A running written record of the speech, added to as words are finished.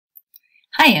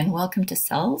Hi, and welcome to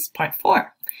Cells, Part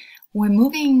 4. We're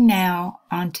moving now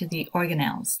on to the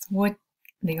organelles.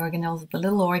 The organelles are the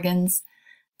little organs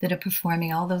that are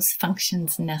performing all those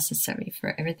functions necessary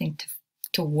for everything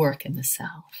to work in the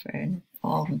cell, for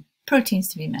all proteins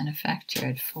to be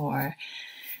manufactured, for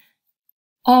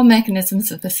all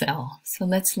mechanisms of the cell. So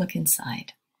let's look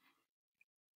inside.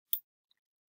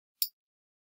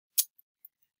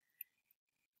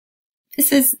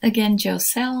 This is, again, Joe's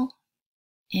cell.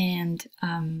 And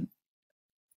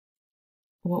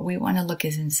what we want to look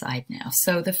is inside now.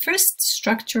 So the first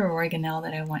structure or organelle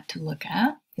that I want to look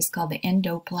at is called the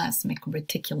endoplasmic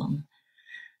reticulum.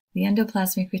 The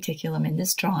endoplasmic reticulum in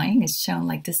this drawing is shown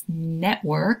like this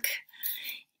network,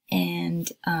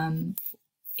 and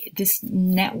this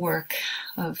network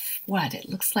of what? It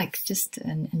looks like just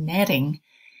a netting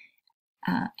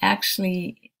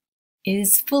actually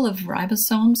is full of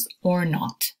ribosomes or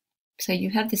not. So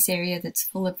you have this area that's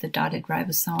full of the dotted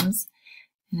ribosomes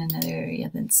and another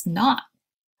area that's not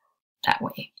that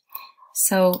way.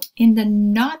 So in the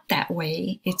not that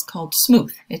way, it's called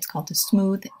smooth. It's called the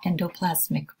smooth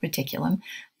endoplasmic reticulum.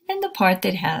 And the part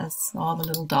that has all the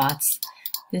little dots,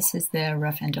 this is the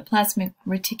rough endoplasmic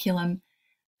reticulum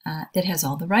that has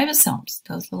all the ribosomes.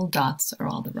 Those little dots are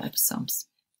all the ribosomes.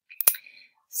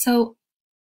 So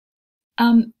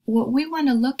what we want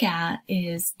to look at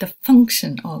is the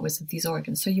function always of these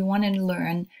organs. So you want to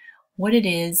learn what it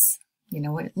is,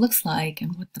 what it looks like,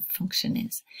 and what the function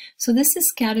is. So this is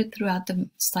scattered throughout the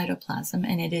cytoplasm,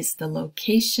 and it is the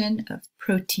location of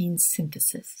protein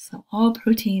synthesis. So all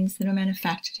proteins that are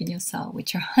manufactured in your cell,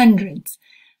 which are hundreds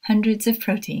of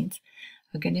proteins,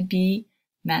 are going to be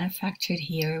manufactured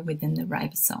here within the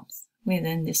ribosomes,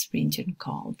 within this region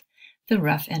called the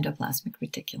rough endoplasmic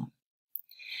reticulum.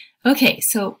 Okay,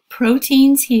 so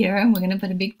proteins here, we're going to put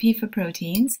a big P for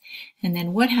proteins, and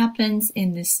then what happens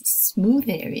in this smooth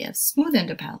area, smooth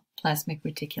endoplasmic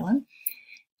reticulum,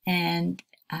 and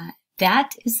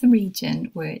that is the region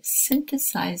where it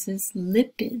synthesizes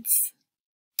lipids,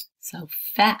 so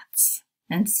fats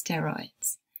and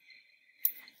steroids.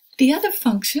 The other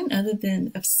function, other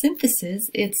than of synthesis,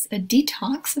 it's a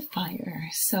detoxifier.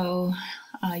 So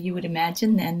you would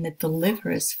imagine then that the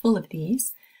liver is full of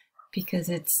these, because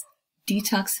it's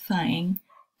detoxifying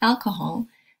alcohol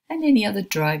and any other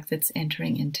drug that's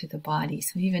entering into the body.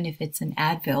 So even if it's an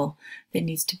Advil that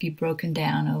needs to be broken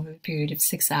down over a period of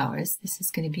 6 hours, this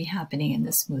is going to be happening in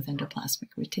the smooth endoplasmic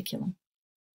reticulum.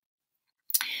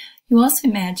 You also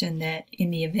imagine that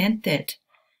in the event that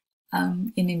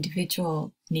an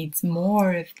individual needs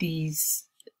more of these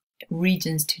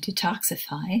regions to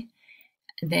detoxify,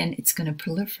 then it's going to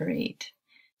proliferate.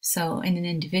 So in an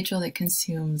individual that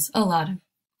consumes a lot of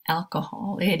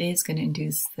alcohol, it is going to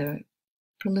induce the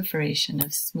proliferation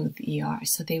of smooth ER.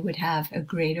 So they would have a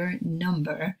greater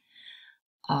number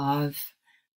of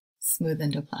smooth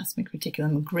endoplasmic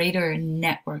reticulum, a greater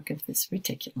network of this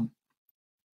reticulum.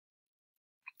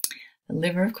 The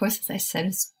liver, of course, as I said,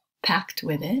 is packed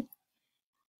with it.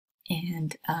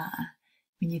 And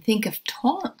when you think of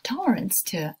tolerance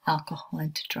to alcohol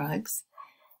and to drugs,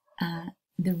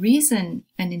 the reason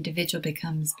an individual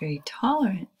becomes very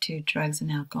tolerant to drugs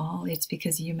and alcohol, it's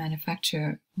because you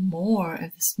manufacture more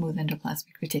of the smooth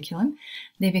endoplasmic reticulum.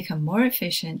 They become more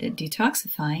efficient at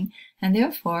detoxifying, and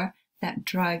therefore that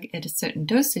drug at a certain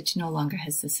dosage no longer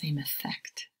has the same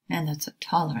effect. And that's what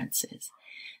tolerance is.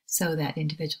 So that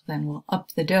individual then will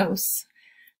up the dose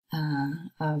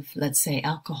of, let's say,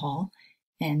 alcohol,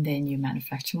 and then you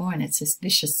manufacture more. And it's this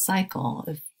vicious cycle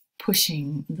of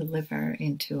pushing the liver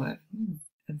into a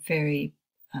very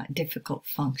difficult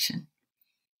function.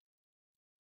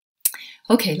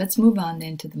 Okay, let's move on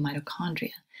then to the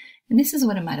mitochondria. And this is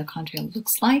what a mitochondria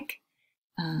looks like.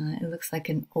 It looks like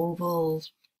an oval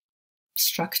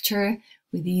structure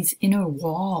with these inner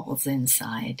walls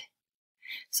inside.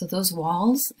 So those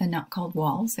walls are not called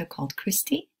walls, they're called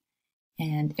cristae.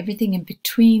 And everything in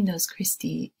between those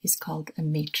cristae is called a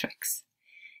matrix.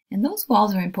 And those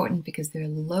walls are important because they're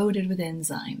loaded with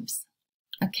enzymes.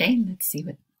 Okay, let's see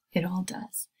what it all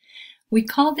does. We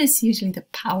call this usually the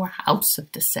powerhouse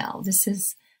of the cell. This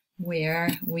is where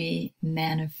we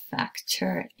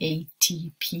manufacture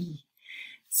ATP.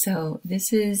 So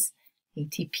this is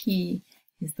ATP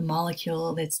is the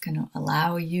molecule that's going to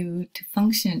allow you to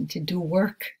function, to do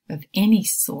work of any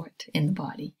sort in the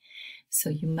body. So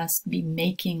you must be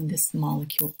making this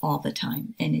molecule all the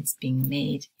time, and it's being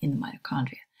made in the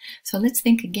mitochondria. So let's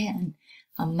think again.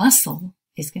 A muscle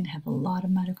is going to have a lot of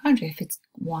mitochondria if it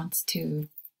wants to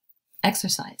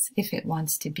exercise, if it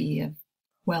wants to be a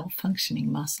well-functioning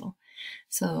muscle.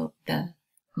 So the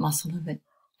muscle of an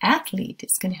athlete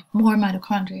is going to have more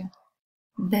mitochondria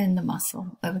than the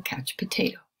muscle of a couch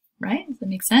potato, right? Does that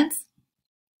make sense?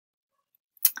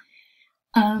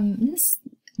 This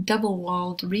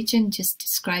double-walled region, just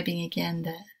describing again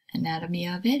the anatomy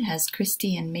of it, has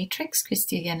cristae and matrix.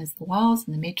 Cristae again is the walls,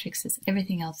 and the matrix is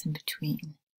everything else in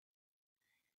between.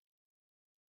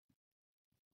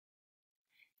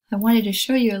 I wanted to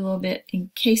show you a little bit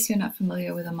in case you're not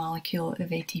familiar with a molecule of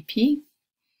ATP.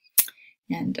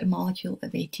 And a molecule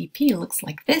of ATP looks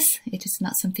like this. It is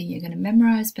not something you're going to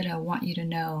memorize, but I want you to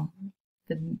know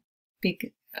the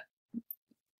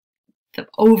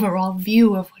overall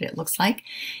view of what it looks like.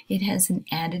 It has an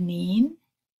adenine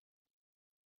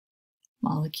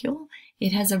molecule.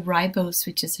 It has a ribose,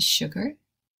 which is a sugar.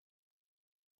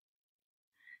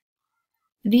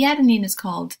 The adenine is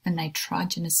called a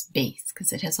nitrogenous base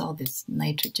because it has all this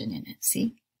nitrogen in it,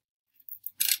 see?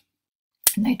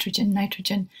 Nitrogen,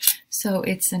 nitrogen. So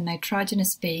it's a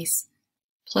nitrogenous base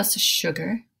plus a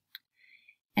sugar.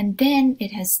 And then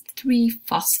it has 3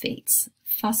 phosphates.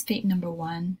 Phosphate number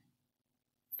 1,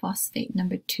 phosphate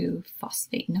number 2,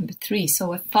 phosphate number 3.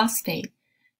 So a phosphate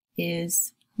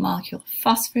is a molecule of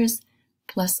phosphorus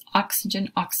plus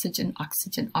oxygen, oxygen,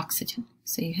 oxygen, oxygen.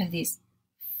 So you have these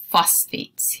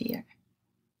phosphates here,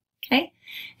 okay?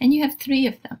 And you have 3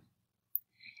 of them.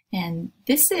 And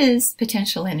this is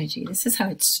potential energy. This is how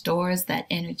it stores that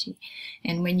energy.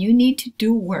 And when you need to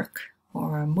do work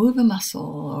or move a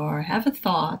muscle or have a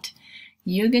thought,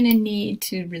 you're going to need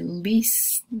to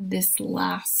release this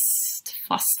last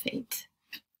phosphate.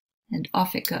 And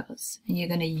off it goes. And you're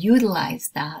going to utilize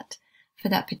that for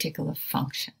that particular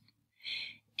function.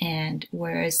 And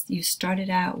whereas you started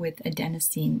out with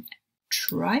adenosine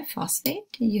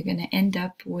triphosphate, you're going to end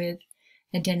up with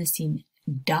adenosine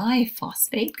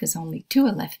diphosphate because only 2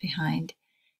 are left behind,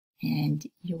 and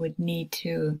you would need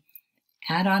to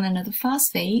add on another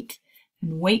phosphate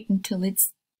and wait until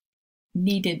it's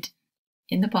needed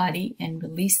in the body and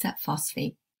release that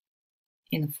phosphate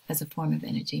as a form of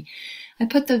energy. I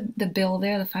put the bill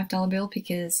there, the $5 bill,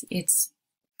 because it's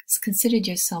considered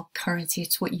your cell currency.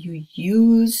 It's what you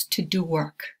use to do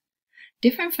work.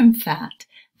 Different from fat.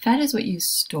 Fat is what you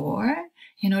store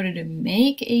in order to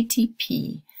make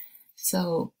ATP.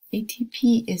 So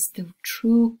ATP is the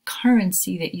true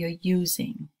currency that you're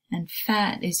using, and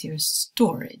fat is your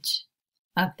storage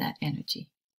of that energy.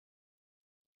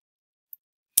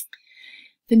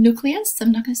 The nucleus,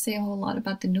 I'm not going to say a whole lot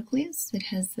about the nucleus. It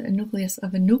has a nucleus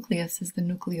of a nucleus is the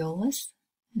nucleolus,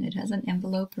 and it has an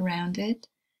envelope around it,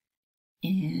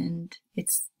 and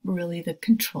it's really the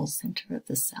control center of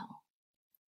the cell.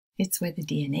 It's where the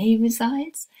DNA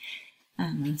resides.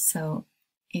 So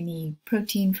any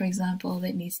protein, for example,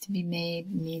 that needs to be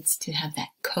made needs to have that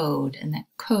code, and that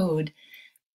code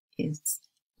is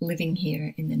living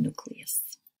here in the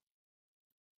nucleus.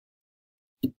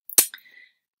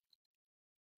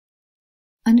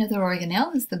 Another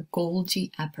organelle is the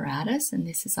Golgi apparatus, and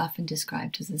this is often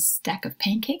described as a stack of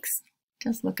pancakes. It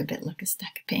does look a bit like a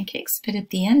stack of pancakes, but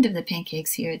at the end of the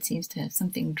pancakes here, it seems to have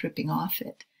something dripping off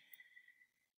it.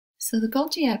 So the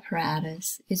Golgi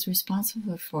apparatus is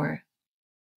responsible for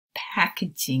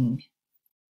packaging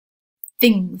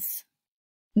things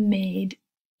made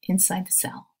inside the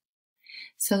cell.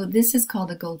 So this is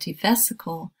called a Golgi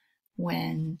vesicle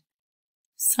when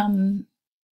some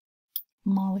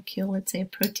molecule, let's say a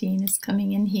protein, is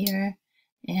coming in here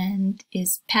and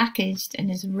is packaged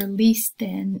and is released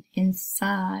then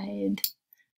inside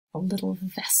a little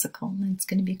vesicle, and it's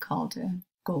going to be called a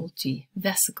Golgi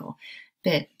vesicle,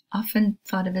 but often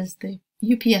thought of as the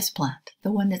UPS plant,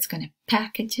 the one that's going to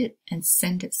package it and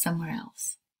send it somewhere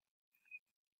else.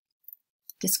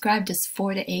 Described as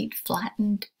 4 to 8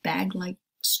 flattened bag-like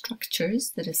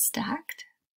structures that are stacked.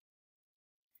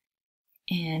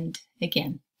 And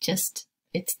again, just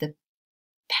it's the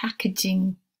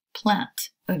packaging plant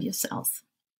of your cells.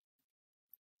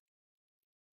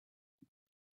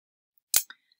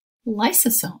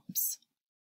 Lysosomes.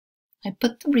 I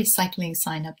put the recycling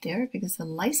sign up there because a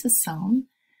lysosome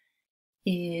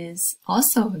is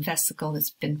also a vesicle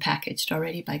that's been packaged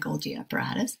already by Golgi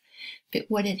apparatus. But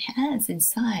what it has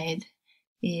inside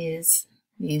is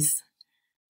these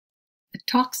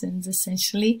toxins,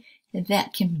 essentially,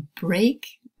 that can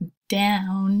break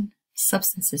down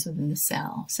substances within the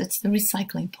cell. So it's the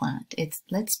recycling plant. It's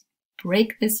let's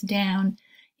break this down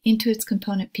into its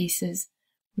component pieces,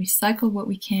 recycle what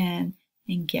we can,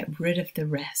 and get rid of the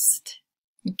rest.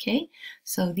 Okay,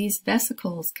 so these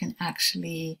vesicles can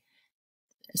actually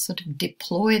sort of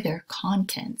deploy their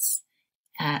contents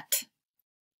at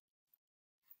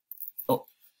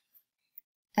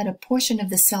a portion of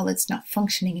the cell that's not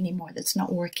functioning anymore, that's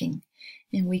not working.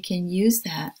 And we can use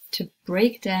that to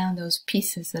break down those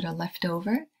pieces that are left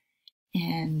over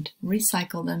and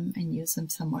recycle them and use them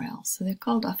somewhere else. So they're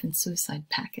called often suicide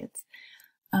packets.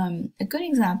 A good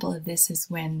example of this is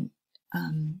when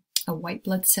a white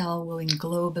blood cell will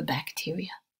englobe a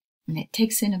bacteria. And it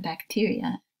takes in a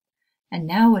bacteria, and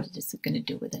now what is it going to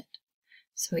do with it?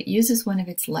 So it uses one of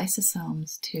its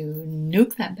lysosomes to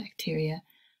nuke that bacteria,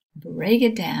 break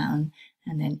it down,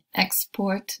 and then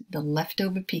export the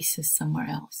leftover pieces somewhere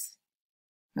else.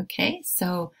 Okay,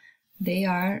 so they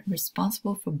are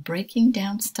responsible for breaking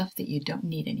down stuff that you don't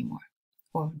need anymore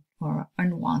or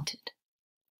unwanted.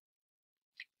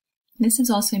 This is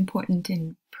also important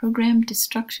in programmed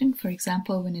destruction. For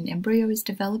example, when an embryo is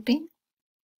developing,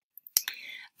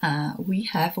 we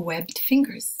have webbed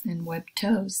fingers and webbed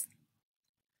toes.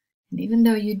 And even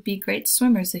though you'd be great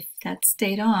swimmers if that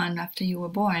stayed on after you were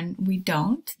born, we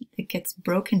don't. It gets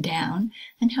broken down.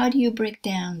 And how do you break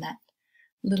down that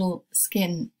little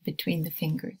skin between the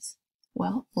fingers?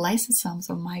 Well, lysosomes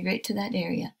will migrate to that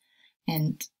area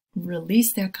and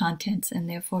release their contents and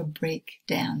therefore break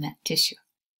down that tissue.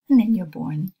 And then you're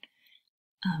born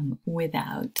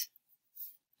without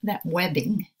that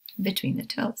webbing between the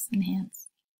toes and hands.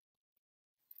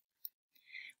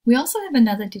 We also have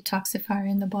another detoxifier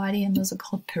in the body, and those are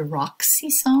called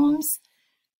peroxisomes.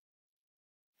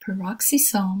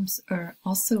 Peroxisomes are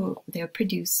also, they're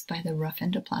produced by the rough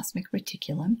endoplasmic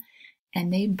reticulum,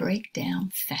 and they break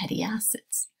down fatty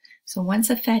acids. So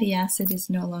once a fatty acid is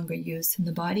no longer used in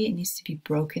the body, it needs to be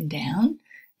broken down,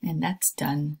 and that's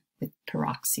done with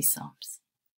peroxisomes.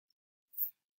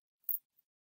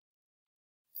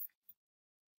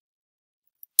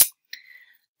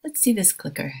 Let's see this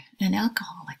clicker. An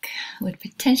alcoholic would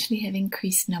potentially have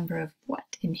increased number of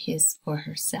what in his or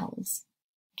her cells,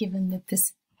 given that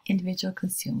this individual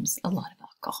consumes a lot of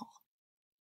alcohol?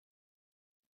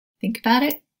 Think about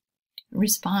it,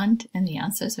 respond, and the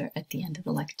answers are at the end of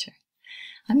the lecture.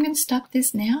 I'm going to stop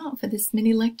this now for this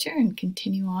mini lecture and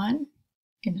continue on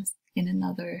in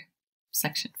another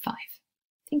section 5.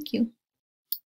 Thank you.